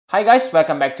Hi guys,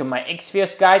 welcome back to my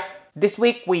Exvius guide. This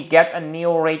week we get a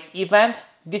new raid event.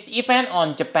 This event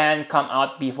on Japan come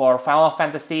out before Final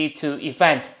Fantasy 2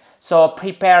 event. So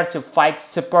prepare to fight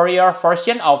superior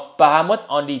version of Bahamut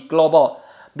on the global.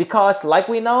 Because like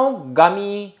we know,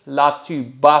 Gami love to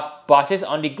buff bosses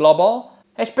on the global.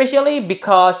 Especially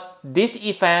because this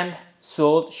event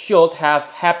should have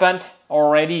happened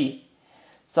already.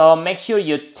 So make sure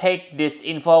you take this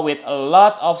info with a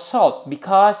lot of salt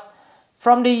because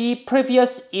from the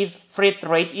previous Ifrit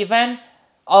raid event,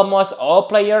 almost all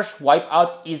players wipe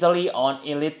out easily on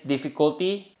elite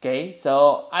difficulty. Okay,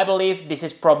 so I believe this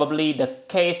is probably the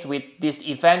case with this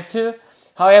event too.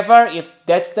 However, if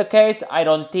that's the case, I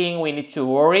don't think we need to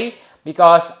worry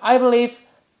because I believe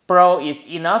Pro is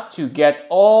enough to get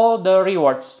all the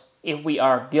rewards if we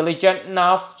are diligent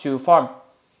enough to farm.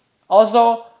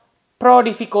 Also, Pro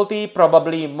difficulty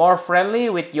probably more friendly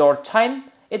with your time.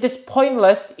 It is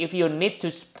pointless if you need to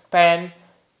spend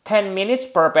 10 minutes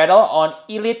per battle on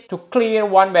Elite to clear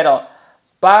one battle.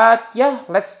 But yeah,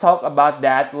 let's talk about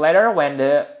that later when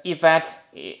the event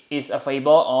is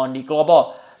available on the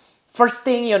global. First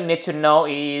thing you need to know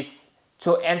is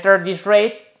to enter this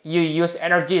raid, you use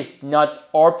energies, not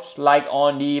orbs like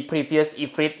on the previous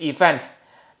Ifrit event.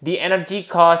 The energy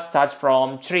cost starts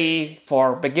from 3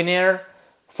 for beginner,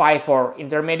 5 for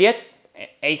intermediate,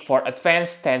 8 for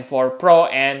advanced, 10 for pro,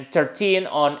 and 13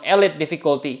 on elite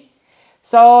difficulty.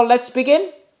 So let's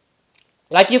begin.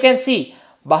 Like you can see,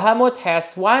 Bahamut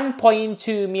has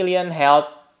 1.2 million health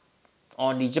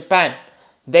on the Japan.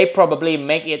 They probably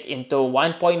make it into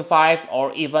 1.5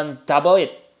 or even double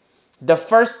it. The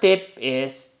first tip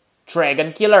is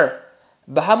Dragon Killer.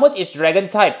 Bahamut is Dragon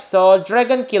type, so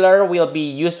Dragon Killer will be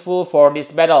useful for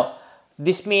this battle.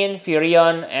 This means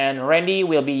Firion and Randy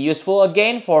will be useful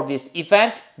again for this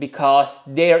event because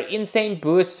they are insane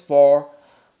boosts for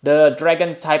the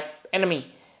Dragon type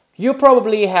enemy. You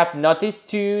probably have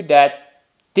noticed too that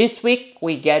this week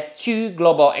we get 2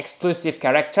 global exclusive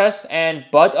characters and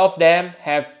both of them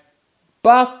have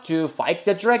buff to fight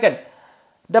the dragon.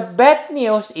 The bad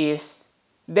news is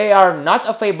they are not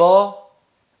available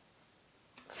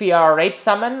via raid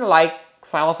summon like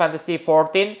Final Fantasy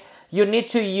 14. You need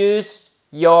to use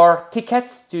your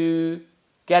tickets to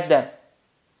get them.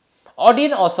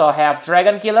 Odin also have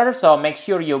Dragon Killer, so make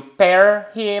sure you pair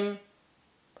him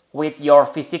with your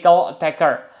physical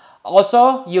attacker.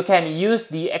 Also, you can use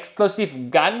the exclusive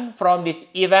gun from this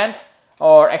event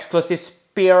or exclusive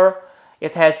spear.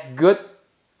 It has good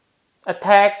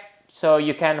attack, so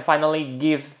you can finally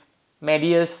give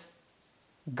Medius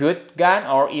good gun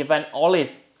or even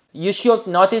Olive. You should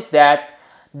notice that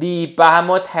the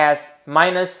Bahamut has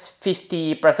minus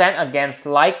 50% against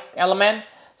like element,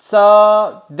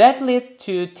 so that leads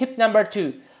to tip number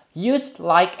 2. Use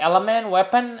like element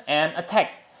weapon and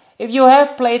attack. If you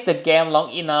have played the game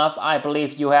long enough, I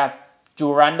believe you have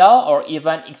Durandal or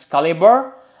even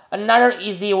Excalibur. Another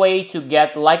easy way to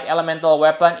get like elemental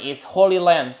weapon is Holy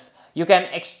Lance. You can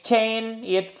exchange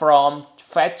it from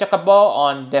Fat Chocobo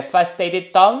on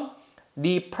Devastated Tongue.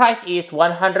 The price is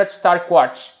 100 star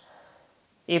quartz.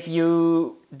 If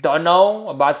you don't know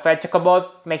about Fat Chocobo,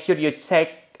 make sure you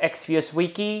check Exvius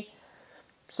wiki.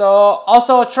 So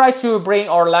also try to bring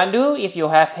Orlando if you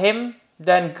have him,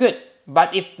 then good.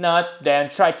 But if not, then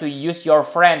try to use your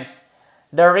friends.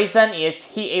 The reason is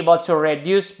he able to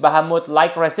reduce Bahamut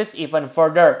like resist even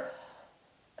further.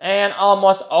 And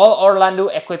almost all Orlando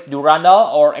equip Durandal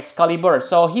or Excalibur,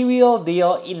 so he will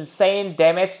deal insane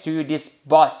damage to this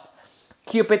boss.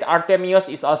 Cupid Artemius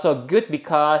is also good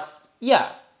because,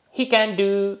 yeah, he can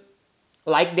do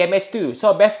like damage too.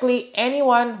 So basically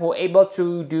anyone who able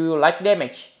to do like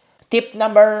damage. Tip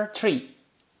number 3,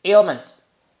 ailments.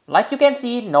 Like you can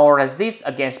see, no resist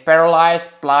against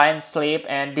paralyzed, blind, sleep,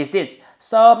 and disease.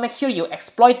 So make sure you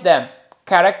exploit them.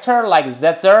 Characters like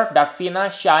Zetzer,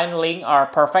 Darkvina, Shine, Link are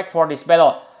perfect for this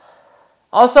battle.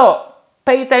 Also,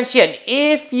 pay attention.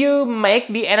 If you make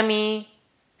the enemy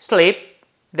sleep,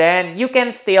 then you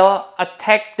can still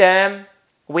attack them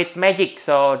with magic,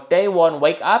 so they won't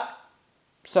wake up.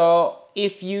 So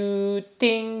if you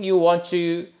think you want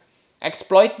to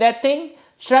exploit that thing,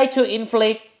 try to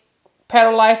inflict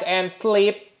paralyze and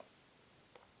sleep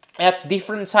at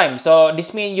different times. So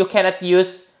this means you cannot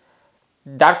use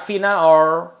Darkvina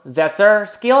or Zetzer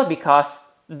skill because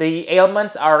the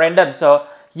ailments are random. So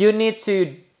you need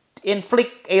to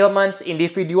inflict ailments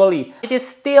individually. It is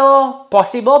still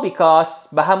possible because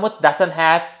Bahamut doesn't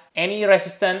have any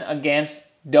resistance against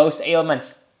those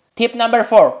ailments. Tip number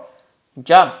 4,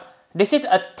 jump. This is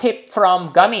a tip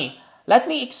from Gami. Let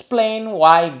me explain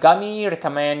why Gami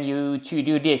recommend you to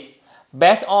do this.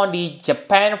 Based on the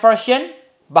Japan version,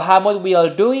 Bahamut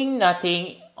will doing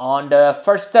nothing on the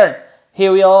first turn. He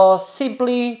will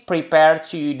simply prepare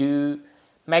to do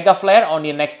Mega Flare on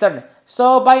the next turn.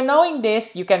 So by knowing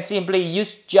this, you can simply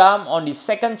use Jump on the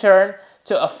second turn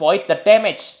to avoid the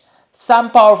damage.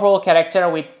 Some powerful character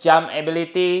with Jump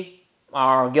ability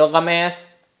are Gilgamesh,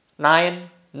 Nine,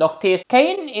 Noctis.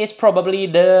 Kain is probably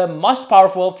the most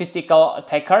powerful physical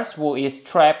attacker who is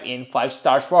trapped in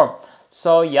 5-star form.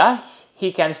 So yeah,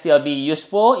 he can still be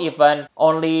useful even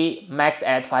only max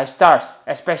at 5 stars,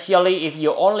 especially if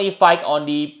you only fight on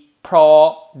the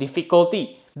pro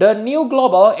difficulty. The new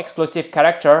global exclusive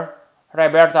character,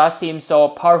 Roberta, seems so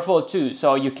powerful too,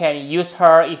 so you can use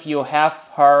her if you have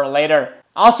her later.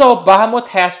 Also, Bahamut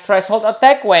has threshold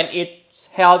attack when its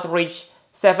health reaches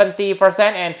 70%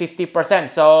 and 50%,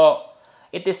 so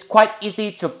it is quite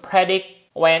easy to predict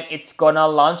when it's gonna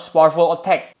launch powerful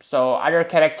attack. So other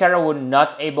character would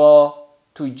not able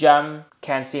to jump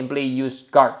can simply use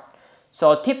guard.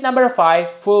 So tip number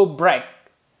 5, full break.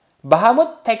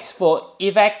 Bahamut takes full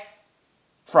effect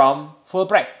from full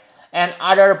break and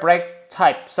other break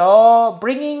type. So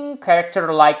bringing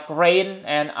character like Rain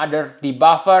and other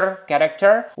debuffer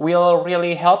character will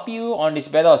really help you on this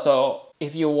battle. So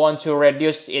if you want to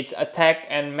reduce its attack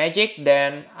and magic,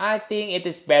 then I think it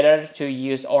is better to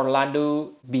use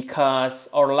Orlando because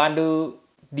Orlando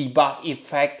debuff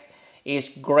effect is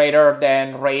greater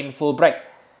than Rain full break.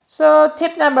 So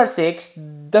tip number 6,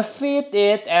 defeat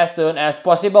it as soon as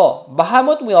possible.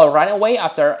 Bahamut will run away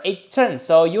after 8 turns,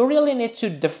 so you really need to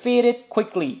defeat it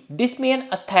quickly. This means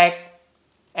attack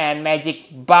and magic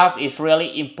buff is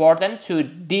really important to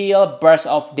deal bursts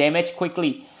of damage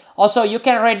quickly. Also, you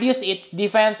can reduce its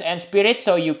defense and spirit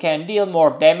so you can deal more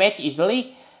damage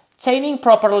easily. Chaining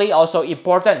properly also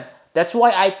important. That's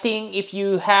why I think if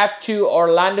you have 2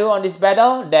 Orlando on this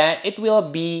battle, then it will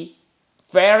be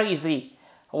very easy.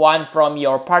 One from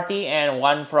your party and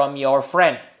one from your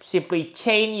friend. Simply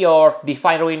chain your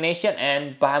Divine Ruination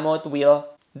and Bahamut will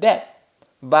dead.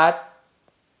 But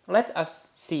let us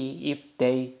see if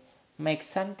they make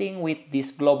something with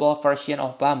this global version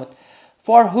of Bahamut.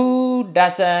 For who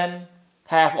doesn't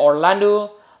have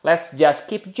Orlando, let's just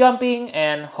keep jumping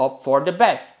and hope for the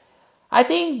best. I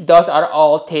think those are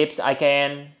all tips I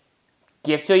can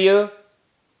give to you.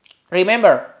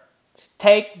 Remember,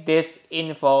 take this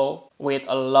info with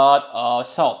a lot of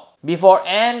salt. Before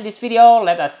end this video,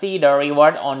 let us see the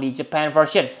reward on the Japan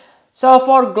version. So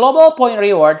for global point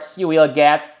rewards, you will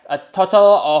get a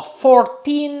total of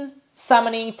 14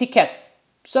 summoning tickets.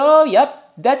 So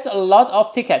yep, that's a lot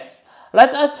of tickets.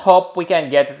 Let us hope we can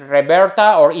get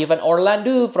Roberta or even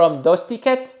Orlando from those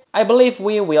tickets. I believe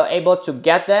we will able to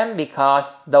get them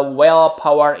because the whale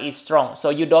power is strong. So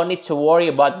you don't need to worry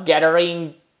about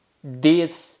gathering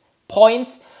these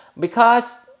points because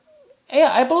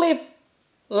yeah, I believe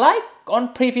like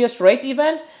on previous raid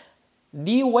event,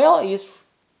 the whale is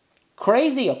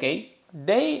crazy, okay?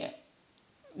 They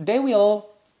will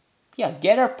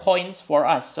gather points for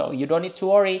us, so you don't need to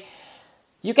worry.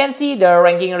 You can see the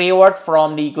ranking reward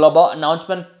from the global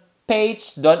announcement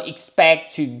page. Don't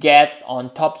expect to get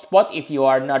on top spot if you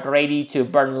are not ready to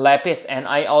burn Lapis, and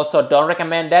I also don't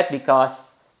recommend that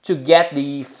because to get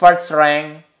the first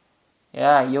rank,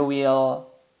 yeah, you will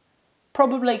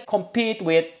probably compete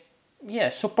with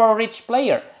super rich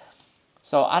player.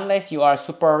 So unless you are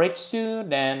super rich too,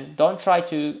 then don't try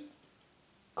to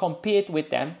compete with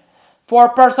them. For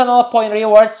personal point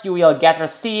rewards, you will get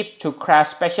received to craft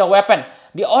special weapon.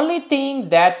 The only thing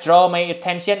that draw my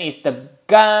attention is the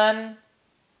gun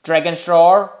Dragon's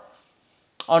Roar.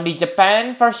 On the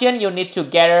Japan version, you need to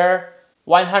gather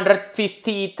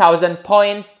 150,000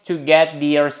 points to get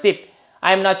the receipt.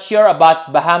 I'm not sure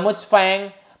about Bahamut's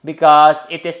Fang because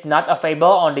it is not available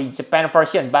on the Japan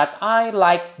version, but I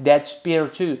like that spear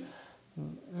too.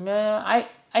 I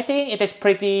think it is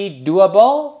pretty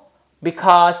doable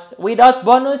because without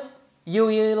bonus, you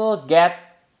will get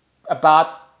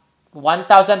about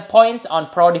 1,000 points on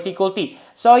pro difficulty.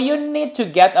 So you need to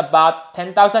get about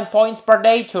 10,000 points per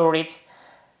day to reach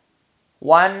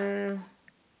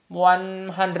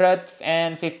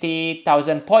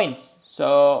 150,000 points.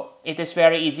 So it is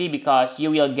very easy because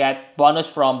you will get bonus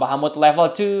from Bahamut level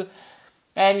 2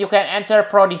 and you can enter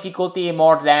pro difficulty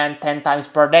more than 10 times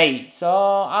per day. So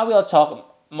I will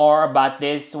talk more about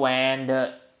this when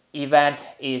the event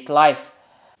is live.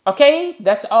 Okay,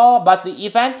 that's all about the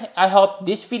event. I hope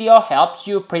this video helps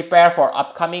you prepare for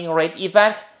upcoming raid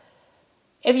event.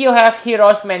 If you have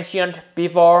heroes mentioned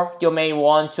before, you may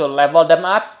want to level them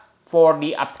up for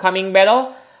the upcoming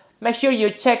battle. Make sure you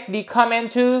check the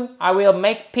comment too. I will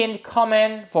make pinned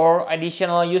comment for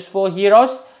additional useful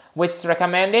heroes. which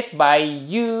recommended by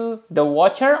you, the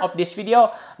watcher of this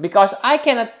video, because I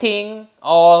cannot think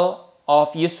all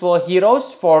of useful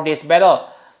heroes for this battle.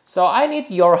 So I need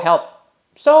your help.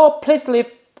 So please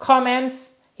leave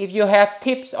comments if you have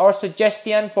tips or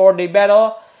suggestions for the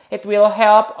battle. It will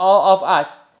help all of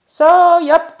us. So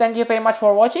yep, thank you very much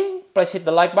for watching. Please hit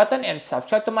the like button and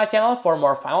subscribe to my channel for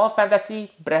more Final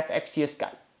Fantasy Brave Exvius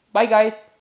guide. Bye guys!